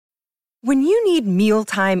When you need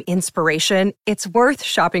mealtime inspiration, it's worth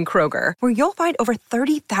shopping Kroger, where you'll find over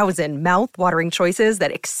 30,000 mouth-watering choices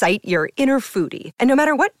that excite your inner foodie. And no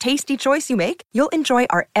matter what tasty choice you make, you'll enjoy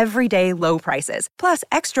our everyday low prices, plus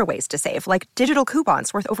extra ways to save, like digital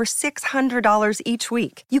coupons worth over $600 each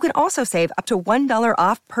week. You can also save up to $1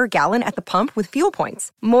 off per gallon at the pump with fuel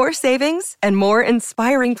points. More savings and more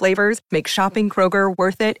inspiring flavors make shopping Kroger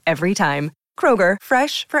worth it every time. Kroger,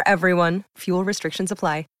 fresh for everyone. Fuel restrictions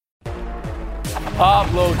apply.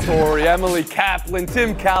 Pablo Torre, Emily Kaplan,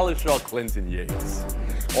 Tim Kalishaw, Clinton Yates.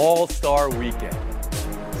 All-Star Weekend.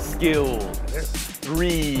 Skilled,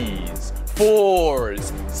 threes,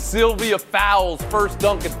 fours, Sylvia Fowles' first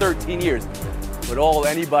dunk in 13 years. But all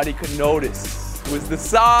anybody could notice was the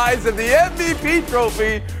size of the MVP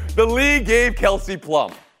trophy the league gave Kelsey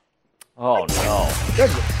Plum. Oh, no.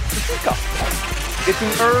 It's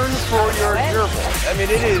an urn for your gerbil. I mean,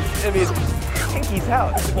 it is. I mean, it's Pinky's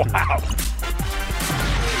house. Wow.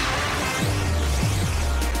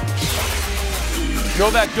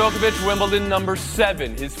 Novak Djokovic, Wimbledon number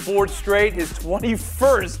 7, his 4th straight, his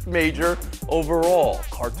 21st major overall.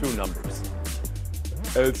 Cartoon numbers.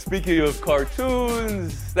 And speaking of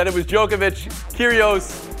cartoons, that it was Djokovic,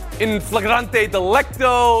 Kyrgios, in flagrante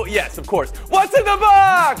delicto. Yes, of course. What's in the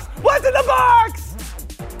box? What's in the box?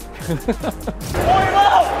 Point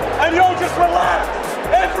out, and you'll just relax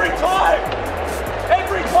every time.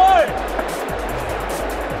 Every time.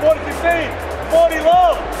 What did you see? What do you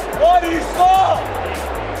love? Why do you stop?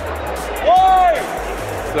 Why?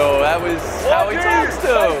 So that was how he talks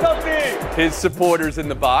to his supporters in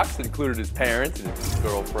the box, included his parents and his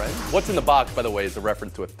girlfriend. What's in the box, by the way, is a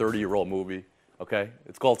reference to a 30-year-old movie. Okay?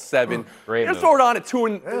 It's called Seven. Great Just throw it on at 2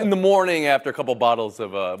 in the morning after a couple bottles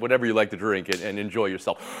of whatever you like to drink and enjoy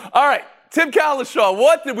yourself. All right, Tim Kalishaw,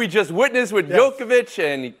 what did we just witness with Djokovic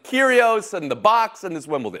and Kyrgios and the box and this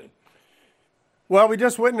Wimbledon? Well, we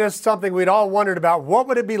just witnessed something we'd all wondered about. What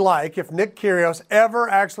would it be like if Nick Kyrgios ever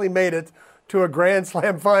actually made it to a Grand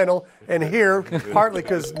Slam final? And here, partly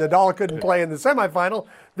because Nadal couldn't play in the semifinal,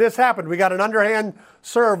 this happened. We got an underhand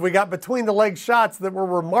serve. We got between-the-leg shots that were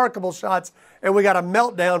remarkable shots, and we got a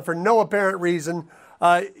meltdown for no apparent reason,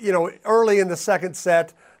 early in the second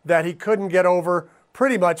set that he couldn't get over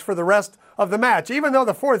pretty much for the rest of the match, even though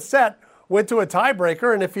the fourth set went to a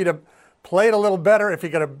tiebreaker, and if he'd have played a little better, if he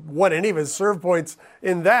could have won any of his serve points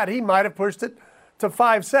in that, he might have pushed it to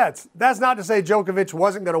 5 sets. That's not to say Djokovic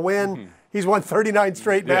wasn't going to win. Mm-hmm. He's won 39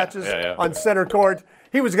 straight matches on center court.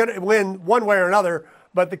 He was going to win one way or another,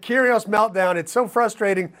 but the Kyrgios meltdown, it's so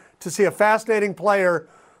frustrating to see a fascinating player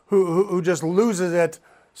who just loses it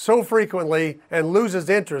so frequently and loses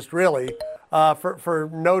interest, really, for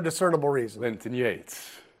no discernible reason. Clinton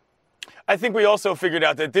Yates. I think we also figured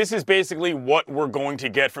out that this is basically what we're going to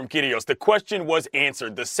get from Kyrgios. The question was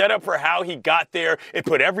answered. The setup for how he got there, it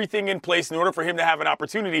put everything in place in order for him to have an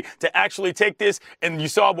opportunity to actually take this, and you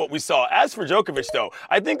saw what we saw. As for Djokovic, though,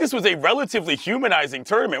 I think this was a relatively humanizing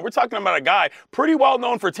tournament. We're talking about a guy pretty well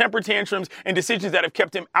known for temper tantrums and decisions that have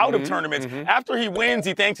kept him out of tournaments. After he wins,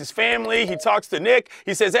 he thanks his family. He talks to Nick.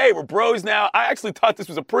 He says, hey, we're bros now. I actually thought this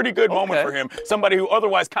was a pretty good moment for him. Somebody who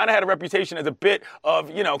otherwise kind of had a reputation as a bit of,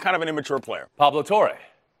 kind of an immature player. Pablo Torre.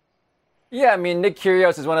 Yeah, I mean, Nick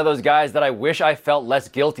Kyrgios is one of those guys that I wish I felt less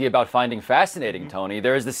guilty about finding fascinating, Tony.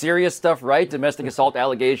 There's the serious stuff, right? Domestic assault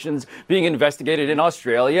allegations being investigated in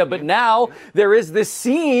Australia. But now there is this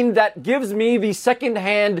scene that gives me the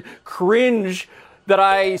secondhand cringe that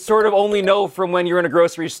I sort of only know from when you're in a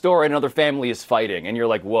grocery store and another family is fighting. And you're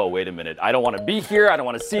like, whoa, wait a minute. I don't want to be here. I don't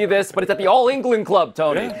want to see this. But it's at the All England Club,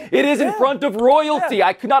 Tony. It is in front of royalty.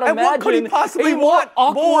 I could not imagine what could he possibly want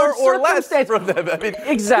more or less from them? I mean,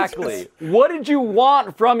 exactly. What did you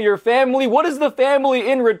want from your family? What is the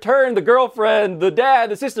family in return? The girlfriend, the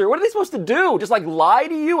dad, the sister. What are they supposed to do? Just like lie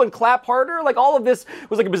to you and clap harder? Like all of this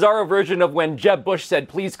was like a bizarre version of when Jeb Bush said,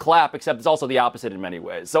 please clap, except it's also the opposite in many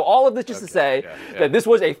ways. So all of this just to say that this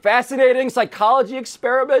was a fascinating psychology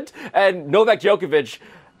experiment, and Novak Djokovic,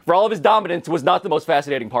 for all of his dominance, was not the most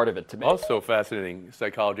fascinating part of it to me. Also fascinating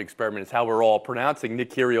psychology experiment is how we're all pronouncing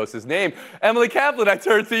Nick Kyrgios' name. Emily Kaplan, I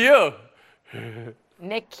turn to you.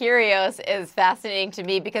 Nick Kyrgios is fascinating to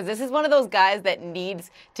me because this is one of those guys that needs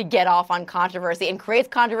to get off on controversy and creates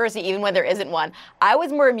controversy even when there isn't one. I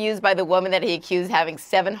was more amused by the woman that he accused having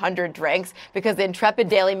 700 drinks because the Intrepid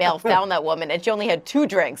Daily Mail found that woman and she only had 2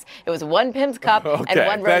 drinks. It was 1 Pimm's Cup and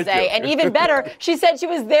 1 Rosé. And even better, she said she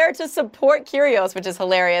was there to support Kyrgios, which is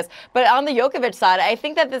hilarious. But on the Djokovic side, I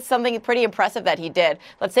think that that's something pretty impressive that he did.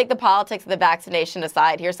 Let's take the politics of the vaccination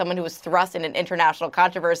aside. Here's someone who was thrust in an international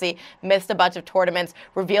controversy, missed a bunch of tournaments,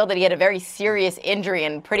 reports revealed that he had a very serious injury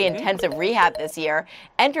and pretty intensive rehab this year,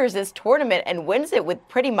 enters this tournament and wins it with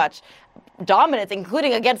pretty much dominance,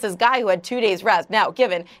 including against this guy who had 2 days rest. Now,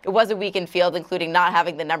 given it was a weakened field, including not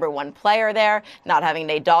having the number one player there, not having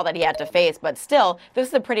Nadal that he had to face, but still, this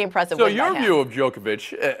is a pretty impressive win by him. So your view of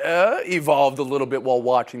Djokovic evolved a little bit while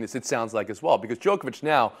watching this, it sounds like, as well, because Djokovic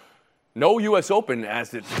now, no U.S. Open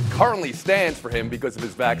as it currently stands for him because of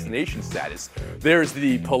his vaccination status. There's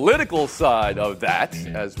the political side of that,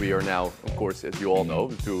 as we are now, of course, as you all know,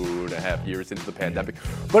 2.5 years into the pandemic.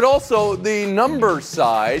 But also the numbers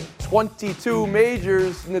side, 22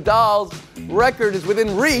 majors. Nadal's record is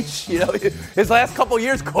within reach. You know, his last couple of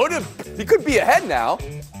years he could be ahead now.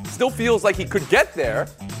 Still feels like he could get there.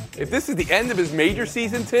 If this is the end of his major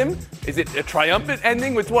season, Tim, is it a triumphant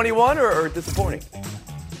ending with 21 or disappointing?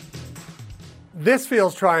 This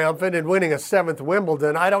feels triumphant in winning a 7th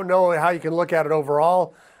Wimbledon. I don't know how you can look at it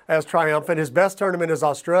overall as triumphant. His best tournament is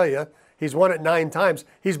Australia. He's won it 9 times.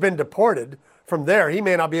 He's been deported from there. He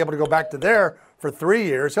may not be able to go back to there for 3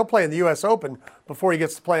 years. He'll play in the U.S. Open before he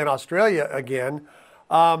gets to play in Australia again.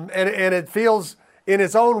 And it feels, in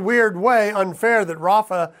its own weird way, unfair that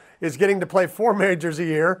Rafa is getting to play 4 majors a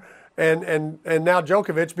year and now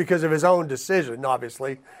Djokovic, because of his own decision,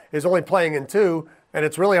 obviously, is only playing in 2. And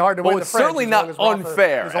it's really hard to win the French. Well, it's certainly not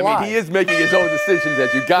unfair. I mean, he is making his own decisions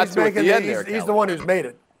as you got to at the end there. He's the one who's made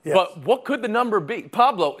it. Yes. But what could the number be?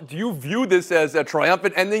 Pablo, do you view this as a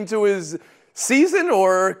triumphant ending to his season,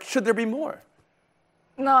 or should there be more?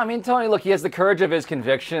 No, I mean, Tony, look, he has the courage of his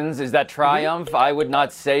convictions. Is that triumph? I would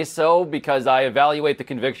not say so, because I evaluate the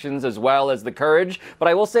convictions as well as the courage. But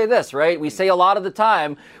I will say this, right? We say a lot of the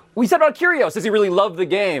time, we said about Kyrgios, does he really love the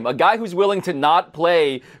game? A guy who's willing to not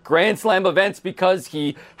play Grand Slam events because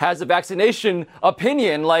he has a vaccination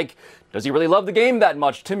opinion, like, does he really love the game that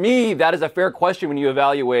much? To me, that is a fair question when you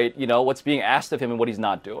evaluate, what's being asked of him and what he's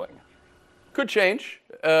not doing. Could change.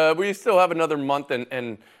 We still have another month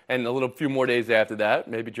and a few more days after that.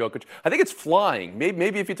 Maybe Djokovic. I think it's flying.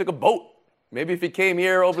 Maybe if he took a boat. Maybe if he came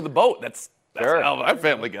here over the boat. That's sure. How my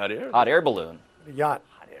family got here. Hot air balloon. Yacht.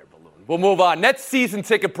 We'll move on. Next season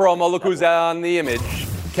ticket promo. Look who's on the image.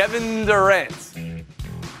 Kevin Durant.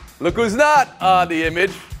 Look who's not on the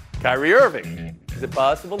image. Kyrie Irving. Is it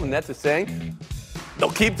possible the Nets are saying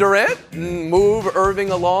they'll keep Durant and move Irving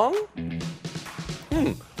along?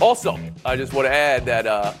 Also, I just want to add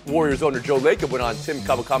that Warriors owner Joe Lacob went on Tim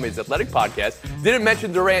Kawakame's Athletic podcast. Didn't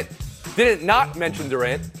not mention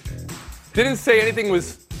Durant. Didn't say anything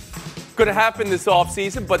was going to happen this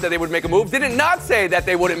offseason, but that they would make a move. Did not say that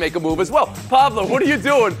they wouldn't make a move as well. Pablo, what are you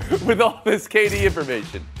doing with all this KD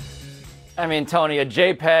information? I mean, Tony, a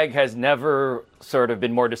JPEG has never sort of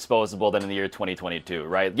been more disposable than in the year 2022,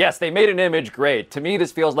 right? Yes, they made an image, great. To me,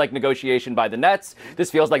 this feels like negotiation by the Nets.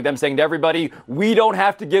 This feels like them saying to everybody, we don't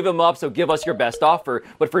have to give him up, so give us your best offer.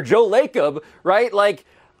 But for Joe Lacob, right, like,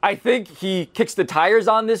 I think he kicks the tires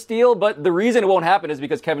on this deal, but the reason it won't happen is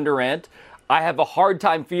because Kevin Durant, I have a hard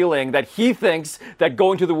time feeling that he thinks that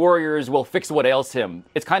going to the Warriors will fix what ails him.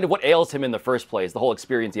 It's kind of what ails him in the first place, the whole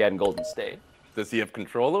experience he had in Golden State. Does he have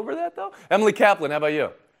control over that, though? Emily Kaplan, how about you?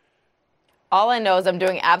 All I know is I'm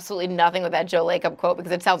doing absolutely nothing with that Joe Lacob quote,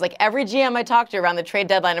 because it sounds like every GM I talk to around the trade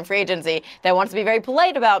deadline and free agency that wants to be very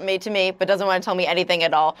polite about me to me, but doesn't want to tell me anything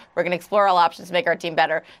at all. We're going to explore all options to make our team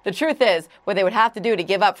better. The truth is, what they would have to do to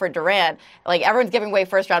give up for Durant, like everyone's giving away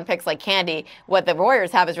first-round picks like candy. What the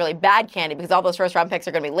Warriors have is really bad candy, because all those first-round picks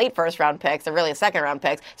are going to be late first-round picks or really second-round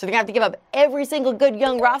picks. So they're going to have to give up every single good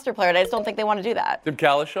young roster player, and I just don't think they want to do that. Tim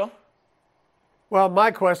Kalishaw? Well,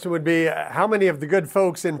 my question would be, how many of the good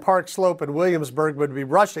folks in Park Slope and Williamsburg would be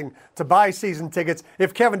rushing to buy season tickets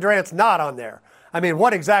if Kevin Durant's not on there? I mean,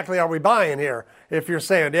 what exactly are we buying here if you're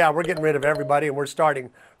saying, yeah, we're getting rid of everybody and we're starting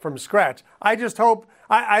from scratch? I just hope,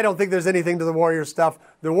 I don't think there's anything to the Warriors stuff.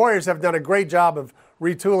 The Warriors have done a great job of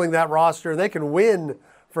retooling that roster. They can win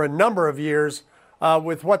for a number of years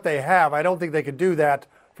with what they have. I don't think they could do that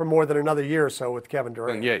for more than another year or so with Kevin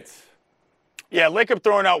Durant. Ben Yates. Yeah, Lacob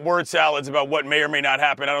throwing out word salads about what may or may not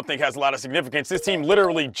happen, I don't think has a lot of significance. This team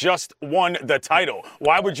literally just won the title.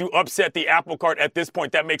 Why would you upset the apple cart at this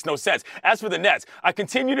point? That makes no sense. As for the Nets, I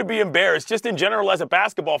continue to be embarrassed just in general as a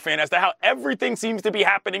basketball fan as to how everything seems to be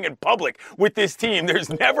happening in public with this team. There's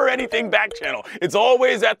never anything back channel. It's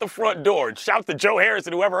always at the front door. And shout to Joe Harris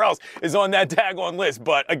and whoever else is on that daggone list.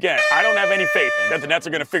 But again, I don't have any faith that the Nets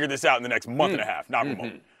are going to figure this out in the next month and a half. Not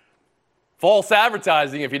remotely. False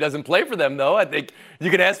advertising if he doesn't play for them, though. I think you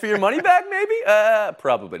could ask for your money back, maybe?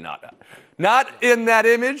 Probably not. Not in that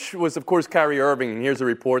image was, of course, Kyrie Irving. And here's a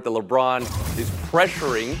report that LeBron is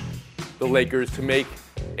pressuring the Lakers to make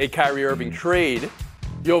a Kyrie Irving trade.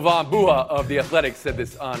 Jovan Buha of The Athletic said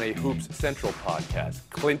this on a Hoops Central podcast.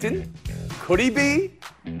 Clinton? Could he be?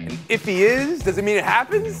 And if he is, does it mean it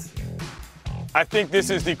happens? I think this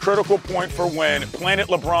is the critical point for when Planet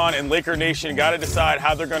LeBron and Laker Nation got to decide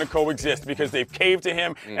how they're going to coexist, because they've caved to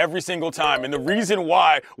him every single time. And the reason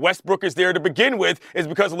why Westbrook is there to begin with is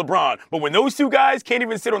because of LeBron. But when those two guys can't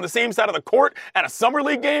even sit on the same side of the court at a Summer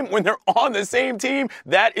League game when they're on the same team,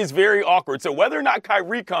 that is very awkward. So whether or not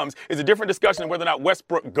Kyrie comes is a different discussion than whether or not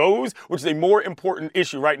Westbrook goes, which is a more important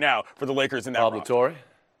issue right now for the Lakers in that Pablo Torre?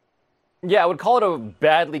 Yeah, I would call it a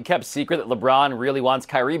badly kept secret that LeBron really wants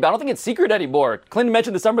Kyrie, but I don't think it's secret anymore. Clinton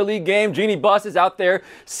mentioned the Summer League game. Jeannie Buss is out there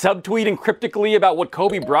subtweeting cryptically about what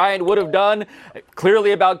Kobe Bryant would have done,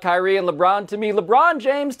 clearly about Kyrie and LeBron. To me, LeBron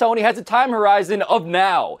James, Tony, has a time horizon of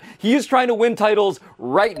now. He is trying to win titles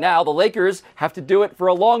right now. The Lakers have to do it for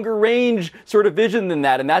a longer range sort of vision than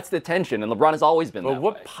that, and that's the tension, and LeBron has always been that way.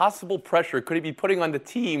 What possible pressure could he be putting on the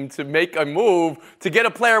team to make a move to get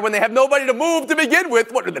a player when they have nobody to move to begin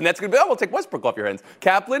with? What, the Nets going to be, we'll take Westbrook off your hands.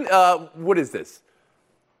 Kaplan, what is this?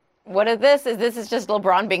 What is this? This is just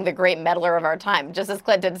LeBron being the great meddler of our time. Just as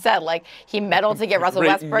Clinton said, like, he meddled to get Russell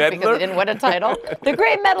Westbrook because he didn't win a title. The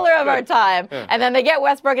great meddler of our time. And then they get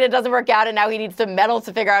Westbrook and it doesn't work out, and now he needs to meddle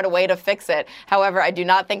to figure out a way to fix it. However, I do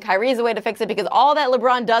not think Kyrie is a way to fix it, because all that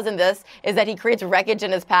LeBron does in this is that he creates wreckage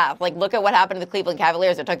in his path. Like, look at what happened to the Cleveland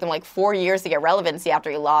Cavaliers. It took them like 4 years to get relevancy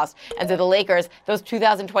after he lost. And to the Lakers, those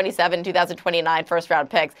 2027, 2029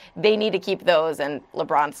 first-round picks, they need to keep those, and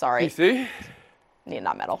LeBron, sorry. You see? Need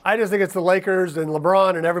not meddle. I just think it's the Lakers and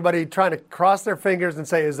LeBron and everybody trying to cross their fingers and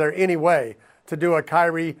say, is there any way to do a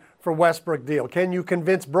Kyrie for Westbrook deal? Can you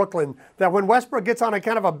convince Brooklyn that when Westbrook gets on a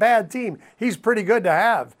kind of a bad team, he's pretty good to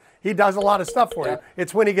have? He does a lot of stuff for you.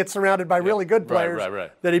 It's when he gets surrounded by really good players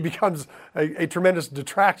that he becomes a tremendous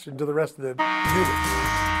detraction to the rest of the unit.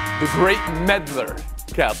 The great meddler,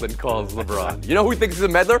 Kaplan calls LeBron. You know who thinks he's a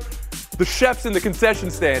meddler? The chefs in the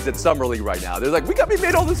concession stands at Summer League right now. They're like, we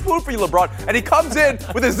made all this food for you, LeBron. And he comes in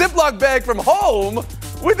with a Ziploc bag from home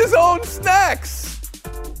with his own snacks.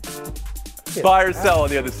 Buy or sell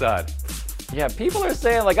on the other side. Yeah, people are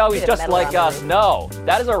saying, like, oh, he's just like us. No,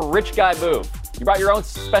 that is a rich guy move. You brought your own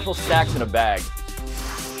special snacks in a bag.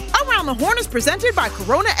 Around the Horn is presented by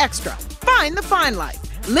Corona Extra. Find the fine life.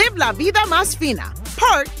 Live la vida más fina.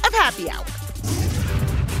 Part of Happy Hour.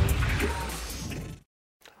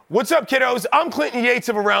 What's up, kiddos? I'm Clinton Yates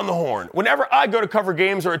of Around the Horn. Whenever I go to cover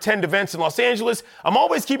games or attend events in Los Angeles, I'm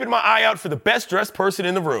always keeping my eye out for the best dressed person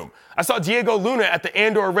in the room. I saw Diego Luna at the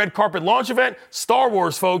Andor Red Carpet launch event, Star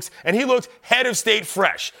Wars, folks, and he looked head of state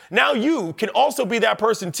fresh. Now you can also be that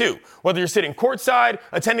person too, whether you're sitting courtside,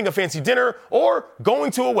 attending a fancy dinner, or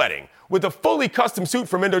going to a wedding. With a fully custom suit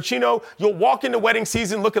from Indochino, you'll walk into wedding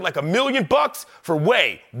season looking like $1 million for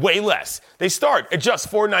way, way less. They start at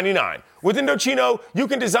just $4.99. With Indochino, you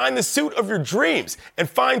can design the suit of your dreams and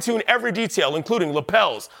fine-tune every detail, including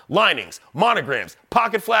lapels, linings, monograms,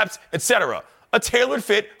 pocket flaps, etc. A tailored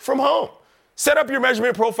fit from home. Set up your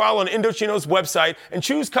measurement profile on Indochino's website and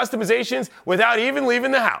choose customizations without even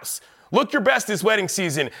leaving the house. Look your best this wedding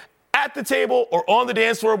season at the table or on the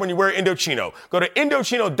dance floor when you wear Indochino. Go to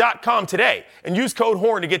Indochino.com today and use code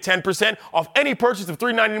HORN to get 10% off any purchase of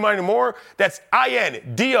 $3.99 or more. That's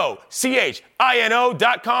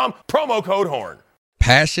INDOCHINO.com, promo code HORN.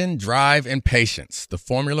 Passion, drive, and patience. The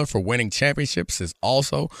formula for winning championships is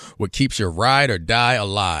also what keeps your ride or die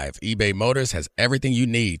alive. eBay Motors has everything you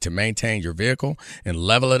need to maintain your vehicle and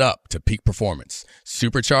level it up to peak performance.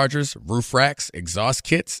 Superchargers, roof racks, exhaust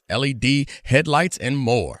kits, LED headlights, and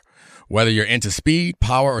more. Whether you're into speed,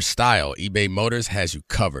 power, or style, eBay Motors has you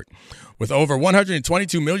covered. With over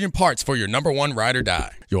 122 million parts for your number one ride or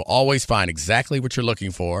die, you'll always find exactly what you're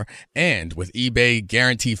looking for. And with eBay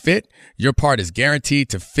Guarantee Fit, your part is guaranteed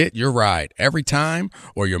to fit your ride every time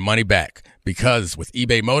or your money back. Because with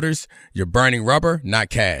eBay Motors, you're burning rubber, not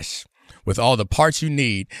cash. With all the parts you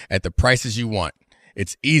need at the prices you want,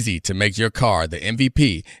 it's easy to make your car the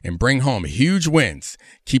MVP and bring home huge wins.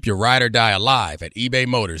 Keep your ride or die alive at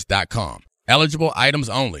ebaymotors.com. Eligible items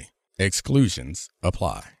only. Exclusions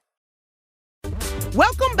apply.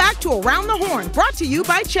 Welcome back to Around the Horn, brought to you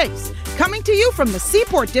by Chase. Coming to you from the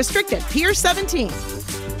Seaport District at Pier 17.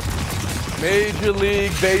 Major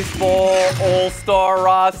League Baseball All-Star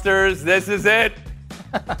rosters. This is it.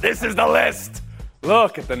 This is the list.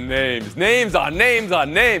 Look at the names. Names on names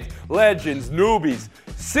on names. Legends, newbies.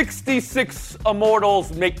 66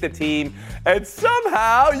 immortals make the team. And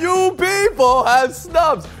somehow you people have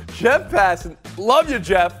snubs. Jeff Passan. Love you,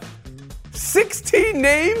 Jeff. 16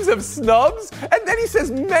 names of snubs? And then he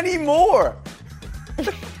says many more.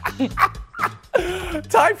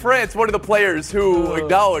 Ty France, one of the players who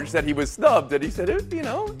acknowledged that he was snubbed, and he said,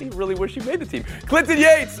 he really wished he made the team. Clinton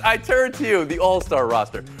Yates, I turn to you, the All-Star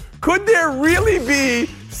roster. Could there really be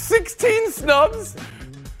 16 snubs?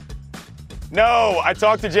 No, I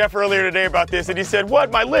talked to Jeff earlier today about this, and he said,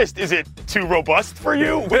 what, my list, is it too robust for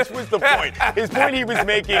you? Which was the point. His point he was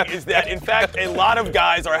making is that, in fact, a lot of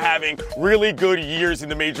guys are having really good years in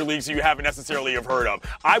the major leagues you haven't necessarily have heard of.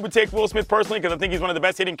 I would take Will Smith personally because I think he's one of the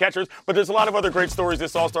best hitting catchers, but there's a lot of other great stories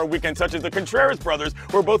this All-Star weekend, such as the Contreras brothers,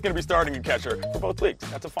 who are both going to be starting a catcher for both leagues.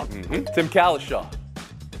 That's a fun one. Tim Kalishaw.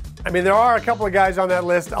 I mean, there are a couple of guys on that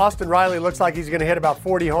list. Austin Riley looks like he's going to hit about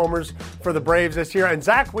 40 homers for the Braves this year, and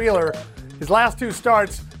Zach Wheeler, his last 2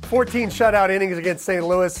 starts, 14 shutout innings against St.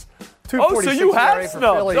 Louis. Oh, so you have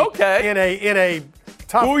snubs. Okay. In a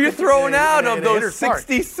tough. Who are you throwing out of those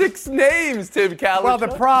 66 names, Tim Kalishaw? Well, the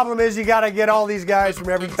problem is you got to get all these guys from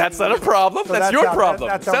every team. That's not a problem. So that's your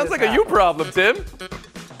problem. Sounds like a you problem, Tim.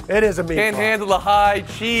 It is a me Can't problem. handle the high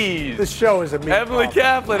cheese. This show is a me Emily problem.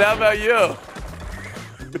 Kaplan, how about you?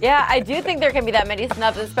 Yeah, I do think there can be that many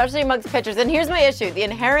snubs, especially amongst pitchers. And here's my issue. The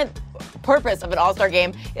inherent purpose of an All-Star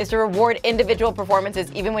game is to reward individual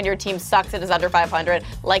performances even when your team sucks and is under 500,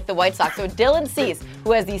 like the White Sox. So Dylan Cease,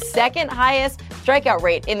 who has the second highest strikeout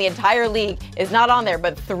rate in the entire league, is not on there,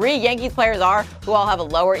 but 3 Yankees players are, who all have a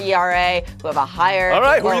lower ERA, who have a higher. All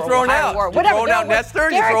right, who are you throwing out? You throwing out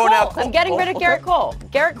Nestor? You throwing out Cole? I'm getting rid of Garrett Cole.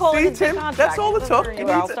 Garrett Cole is a big contract. That's all it took.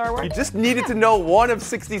 You just needed to know one of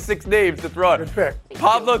 66 names to throw. Good pick.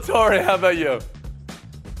 Pablo Torre, how about you?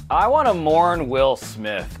 I want to mourn Will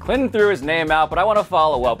Smith. Clinton threw his name out, but I want to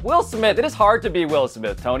follow up. Will Smith, it is hard to be Will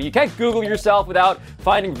Smith, Tony. You can't Google yourself without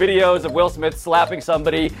finding videos of Will Smith slapping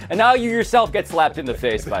somebody, and now you yourself get slapped in the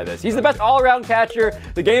face by this. He's the best all-around catcher.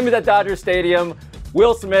 The game is at Dodger Stadium.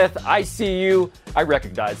 Will Smith, I see you. I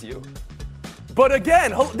recognize you. But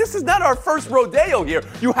again, this is not our first rodeo here.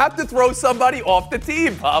 You have to throw somebody off the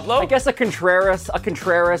team, Pablo. I guess a Contreras,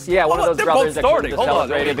 yeah, one of those brothers that starting.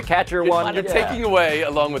 celebrated, the catcher one. You're taking away,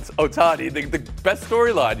 along with Ohtani, the best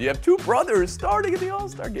storyline. You have 2 brothers starting in the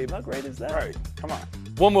All-Star game. How great is that? Right, come on.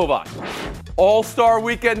 We'll move on. All-Star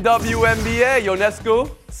Weekend WNBA, Ionescu,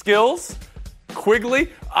 Skills,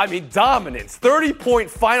 Quigley, dominance. 30-point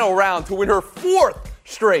final round to win her 4th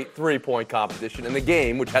straight 3-point competition in the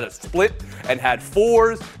game, which had a split and had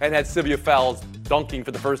 4s and had Sylvia Fowles dunking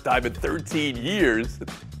for the first time in 13 years.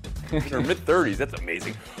 In her mid-30s, that's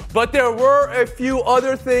amazing. But there were a few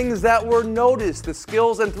other things that were noticed. The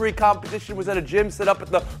Skills and 3 competition was at a gym set up at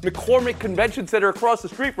the McCormick Convention Center across the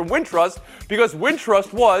street from Wintrust, because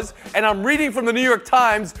Wintrust was, and I'm reading from the New York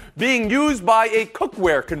Times, being used by a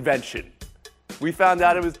cookware convention. We found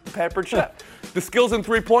out it was Pampered Chef. The Skills and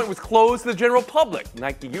 3-point was closed to the general public.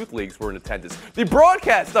 Nike Youth Leagues were in attendance. The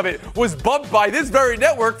broadcast of it was bumped by this very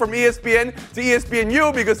network from ESPN to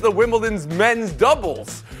ESPNU because of the Wimbledon's men's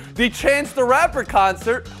doubles. The Chance the Rapper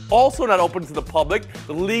concert, also not open to the public,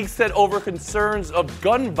 the league said over concerns of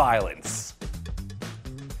gun violence.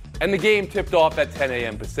 And the game tipped off at 10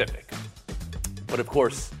 a.m. Pacific. But of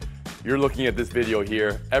course, you're looking at this video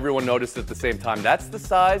here. Everyone noticed at the same time. That's the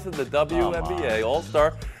size of the WNBA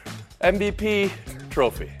All-Star MVP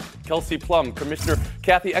trophy. Kelsey Plum, Commissioner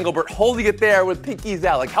Kathy Engelbert holding it there with pinkies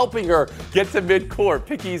out, like helping her get to midcourt,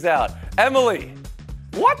 pinkies out. Emily,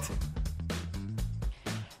 what?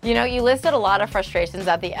 You know, you listed a lot of frustrations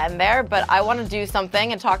at the end there, but I want to do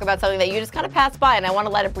something and talk about something that you just kind of passed by, and I want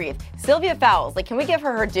to let it breathe. Sylvia Fowles, can we give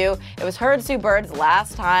her due? It was her and Sue Bird's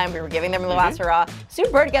last time. We were giving them the last hurrah. Sue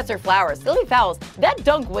Bird gets her flowers. Sylvia Fowles, that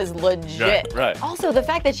dunk was legit. Right. Also, the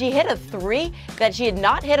fact that she hit a 3, that she had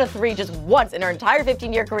not hit a 3 just once in her entire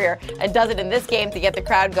 15-year career, and does it in this game to get the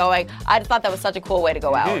crowd going. I just thought that was such a cool way to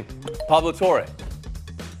go out. Pablo Torre.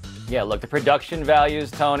 Yeah, look, the production values,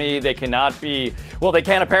 Tony, they can't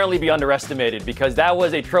apparently be underestimated, because that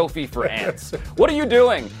was a trophy for ants. What are you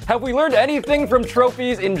doing? Have we learned anything from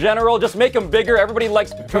trophies in general? Just make them bigger. Everybody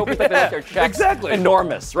likes trophies like they like their checks. Exactly.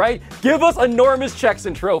 Enormous, right? Give us enormous checks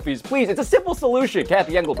and trophies, please. It's a simple solution,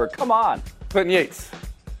 Kathy Engelbert. Come on. Clinton Yates.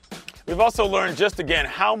 We've also learned just again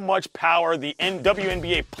how much power the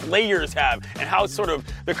WNBA players have, and how sort of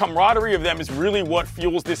the camaraderie of them is really what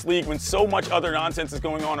fuels this league when so much other nonsense is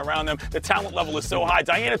going on around them. The talent level is so high.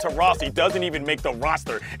 Diana Taurasi doesn't even make the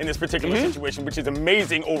roster in this particular situation, which is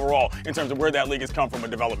amazing overall in terms of where that league has come from a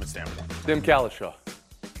development standpoint. Tim Kalishaw.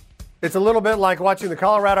 It's a little bit like watching the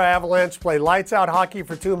Colorado Avalanche play lights-out hockey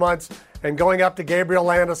for 2 months and going up to Gabriel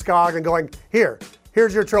Landeskog and going, here's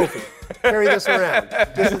your trophy. Carry this around.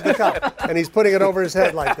 This is the cup. And he's putting it over his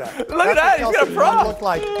head like that. Look at that. He's got a prop. Look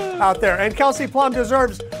like out there. And Kelsey Plum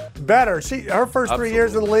deserves better. Her first 3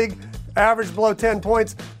 years in the league, average below 10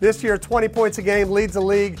 points. This year, 20 points a game, leads the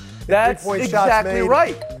league. That's exactly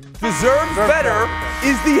right. Deserves better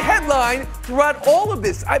is the headline throughout all of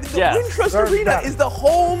this. The Wintrust Arena is the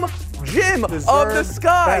home gym of the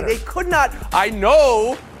Sky. They could not. I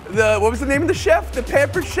know what was the name of the chef? The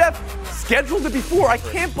Pampered Chef scheduled it before. I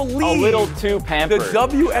can't believe a little too pampered. The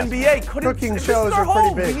WNBA couldn't. Cooking shows are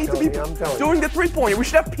pretty big. We need to be doing the 3-pointer. We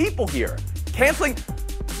should have people here canceling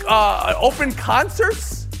open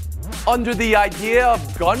concerts under the idea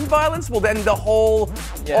of gun violence. Well, then the whole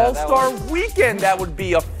All-Star weekend, that would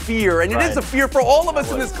be a fear. And it is a fear for all of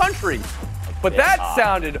us in this country. But that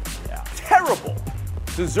sounded terrible.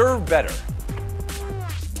 Deserve better.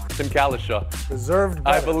 Tim Kalishaw. Deserved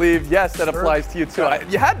better. I believe, yes, that applies to you too.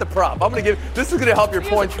 You had the prop. I'm going to give, this is going to help your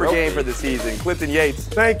points per game for the season. Clinton Yates.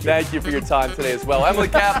 Thank you for your time today as well. Emily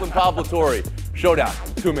Kaplan, Pablo Torre. Showdown,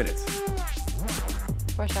 2 minutes.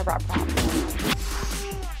 Wish I brought props.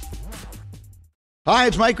 Hi,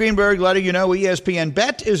 it's Mike Greenberg letting you know ESPN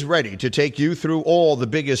Bet is ready to take you through all the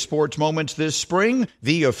biggest sports moments this spring.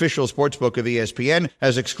 The official sportsbook of ESPN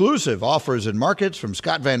has exclusive offers and markets from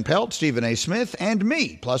Scott Van Pelt, Stephen A. Smith, and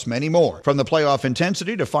me, plus many more. From the playoff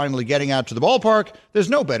intensity to finally getting out to the ballpark,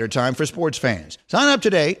 there's no better time for sports fans. Sign up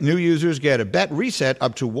today. New users get a bet reset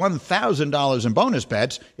up to $1,000 in bonus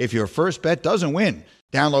bets if your first bet doesn't win.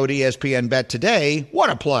 Download ESPN Bet today.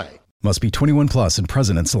 What a play. Must be 21 plus and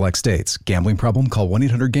present in select states. Gambling problem? Call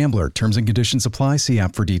 1-800-GAMBLER. Terms and conditions apply. See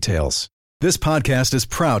app for details. This podcast is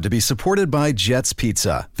proud to be supported by Jets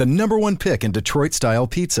Pizza, the #1 pick in Detroit-style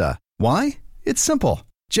pizza. Why? It's simple.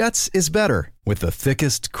 Jets is better. With the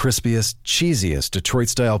thickest, crispiest, cheesiest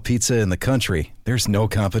Detroit-style pizza in the country, there's no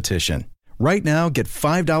competition. Right now, get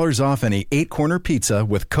 $5 off any 8-corner pizza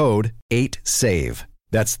with code 8SAVE.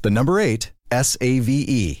 That's the number 8,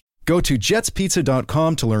 S-A-V-E. Go to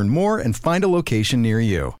jetspizza.com to learn more and find a location near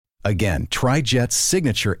you. Again, try Jet's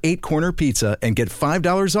signature 8-corner pizza and get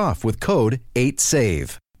 $5 off with code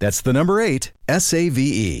 8SAVE. That's the number 8,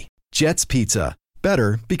 S-A-V-E. Jet's Pizza.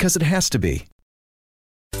 Better because it has to be.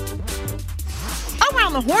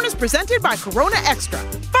 Around the Horn is presented by Corona Extra.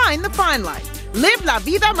 Find the fine life. Live la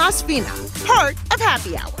vida más fina. Part of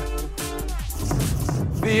Happy Hour.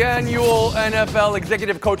 The annual NFL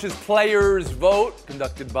Executive Coaches Players Vote,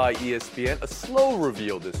 conducted by ESPN. A slow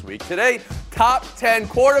reveal this week. Today, top 10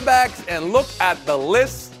 quarterbacks, and look at the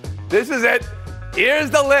list. This is it.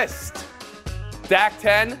 Here's the list. Dak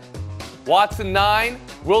 10, Watson 9,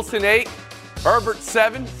 Wilson 8, Herbert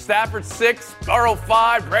 7, Stafford 6, Burrow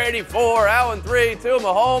 5, Brady 4, Allen 3, 2,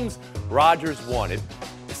 Mahomes, Rodgers 1.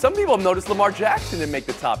 Some people have noticed Lamar Jackson didn't make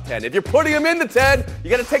the top 10. If you're putting him in the 10,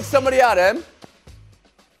 you got to take somebody out, Em.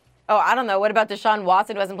 Oh, I don't know. What about Deshaun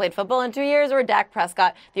Watson, who hasn't played football in 2 years, or Dak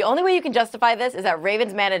Prescott? The only way you can justify this is that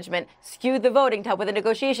Ravens management skewed the voting to help with a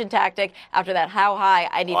negotiation tactic after that how high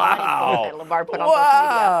I need money quote that Lamar put on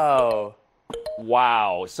social media.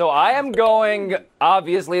 Wow. So I am going,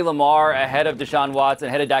 obviously, Lamar ahead of Deshaun Watson,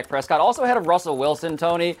 ahead of Dak Prescott, also ahead of Russell Wilson,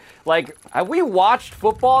 Tony. Like, have we watched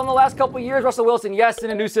football in the last couple of years? Russell Wilson, yes, in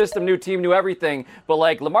a new system, new team, new everything. But,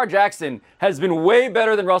 like, Lamar Jackson has been way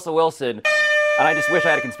better than Russell Wilson. And I just wish I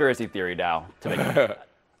had a conspiracy theory now to make it.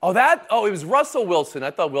 It was Russell Wilson. I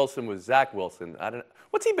thought Wilson was Zach Wilson. I don't know.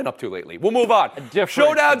 What's he been up to lately? We'll move on.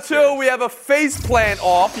 Showdown 2, we have a face plant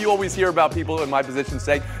off. You always hear about people in my position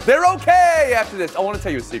saying, they're okay after this. I want to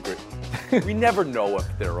tell you a secret. We never know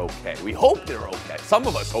if they're okay. We hope they're okay. Some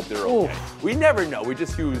of us hope they're okay. We never know. We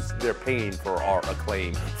just use their pain for our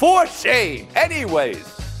acclaim. For shame. Anyways,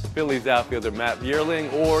 Phillies outfielder Matt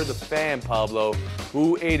Vierling or the fan, Pablo,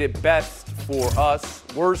 who ate it best for us,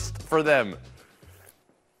 worst for them?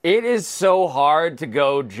 It is so hard to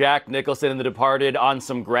go Jack Nicholson in The Departed on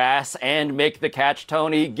some grass and make the catch,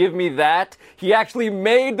 Tony. Give me that. He actually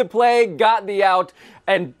made the play, got the out,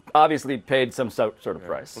 and obviously paid some sort of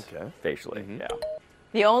price. Facially, yeah.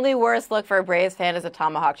 The only worst look for a Braves fan is a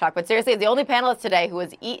tomahawk chop. But seriously, the only panelist today who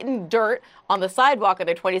has eaten dirt on the sidewalk on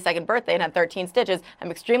their 22nd birthday and had 13 stitches. I'm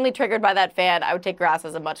extremely triggered by that fan. I would take grass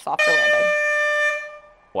as a much softer landing.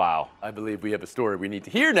 Wow. I believe we have a story we need to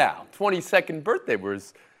hear now. 22nd birthday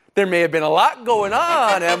was... There may have been a lot going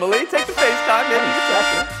on, Emily. Take the FaceTime, maybe you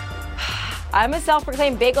can second. I'm a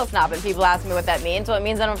self-proclaimed bagel snob, and people ask me what that means. So it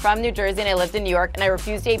means that I'm from New Jersey and I lived in New York, and I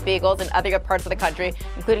refuse to eat bagels in other parts of the country,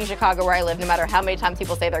 including Chicago, where I live, no matter how many times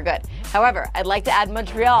people say they're good. However, I'd like to add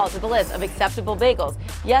Montreal to the list of acceptable bagels.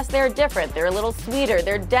 Yes, they're different. They're a little sweeter.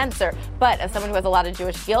 They're denser. But as someone who has a lot of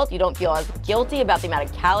Jewish guilt, you don't feel as guilty about the amount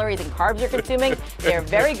of calories and carbs you're consuming. They're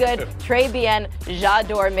very good. Très bien.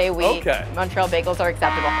 J'adore, mais oui. Okay. Montreal bagels are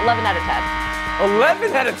acceptable. 11 out of 10.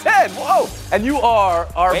 11 out of 10. Whoa. And you are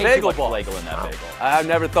our Way bagel too much boss. bagel in that bagel. I've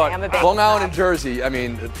never thought. I'm a bagel Long Island snob. and Jersey, I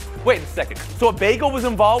mean, wait a second. So a bagel was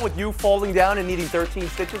involved with you falling down and needing 13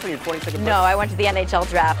 stitches on your 22nd birthday? No, I went to the NHL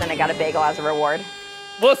draft and I got a bagel as a reward.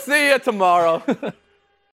 We'll see you tomorrow.